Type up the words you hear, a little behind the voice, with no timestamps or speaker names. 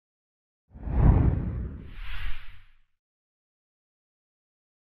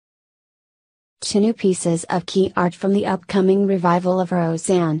Two new pieces of key art from the upcoming revival of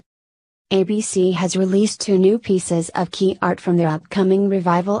Roseanne. ABC has released two new pieces of key art from their upcoming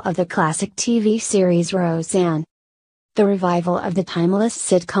revival of the classic TV series Roseanne. The revival of the timeless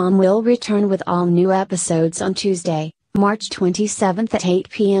sitcom will return with all new episodes on Tuesday, March 27 at 8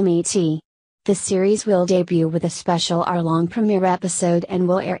 p.m. ET. The series will debut with a special hour-long premiere episode and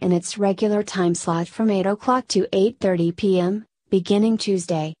will air in its regular time slot from 8 o'clock to 8:30 p.m., beginning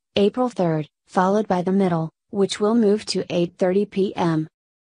Tuesday, April 3rd, followed by The Middle, which will move to 8:30 p.m.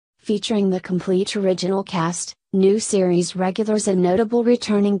 Featuring the complete original cast, new series regulars and notable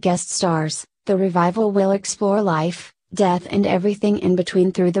returning guest stars, the revival will explore life, death and everything in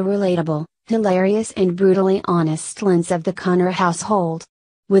between through the relatable, hilarious and brutally honest lens of the Connor household.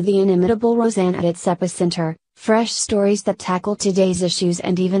 With the inimitable Roseanne at its epicenter, fresh stories that tackle today's issues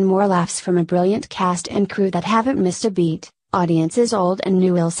and even more laughs from a brilliant cast and crew that haven't missed a beat, audiences old and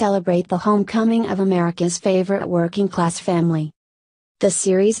new will celebrate the homecoming of America's favorite working-class family. The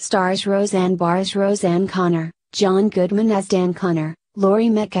series stars Roseanne Barr as Roseanne Connor, John Goodman as Dan Connor, Laurie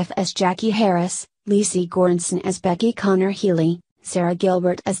Metcalf as Jackie Harris, Lacey Goranson as Becky Connor Healy, Sarah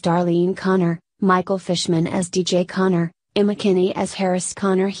Gilbert as Darlene Connor, Michael Fishman as DJ Connor, Emma Kinney as Harris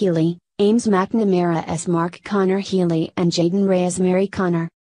Connor Healy, Ames McNamara as Mark Connor Healy and Jaden Ray as Mary Connor.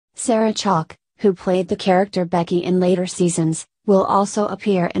 Sarah Chalk, who played the character Becky in later seasons, will also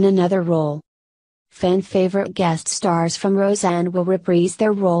appear in another role. Fan-favorite guest stars from Roseanne will reprise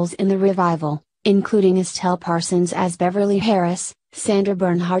their roles in the revival, including Estelle Parsons as Beverly Harris, Sandra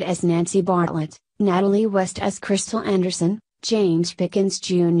Bernhard as Nancy Bartlett, Natalie West as Crystal Anderson, James Pickens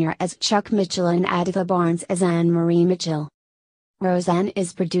Jr. as Chuck Mitchell and Agatha Barnes as Anne-Marie Mitchell. Roseanne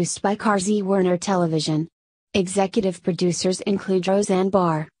is produced by Carsey Werner Television. Executive producers include Roseanne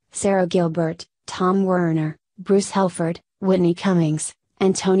Barr, Sarah Gilbert, Tom Werner, Bruce Helford, Whitney Cummings,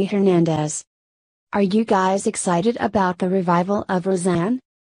 and Tony Hernandez. Are you guys excited about the revival of Roseanne?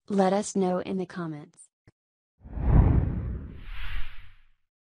 Let us know in the comments.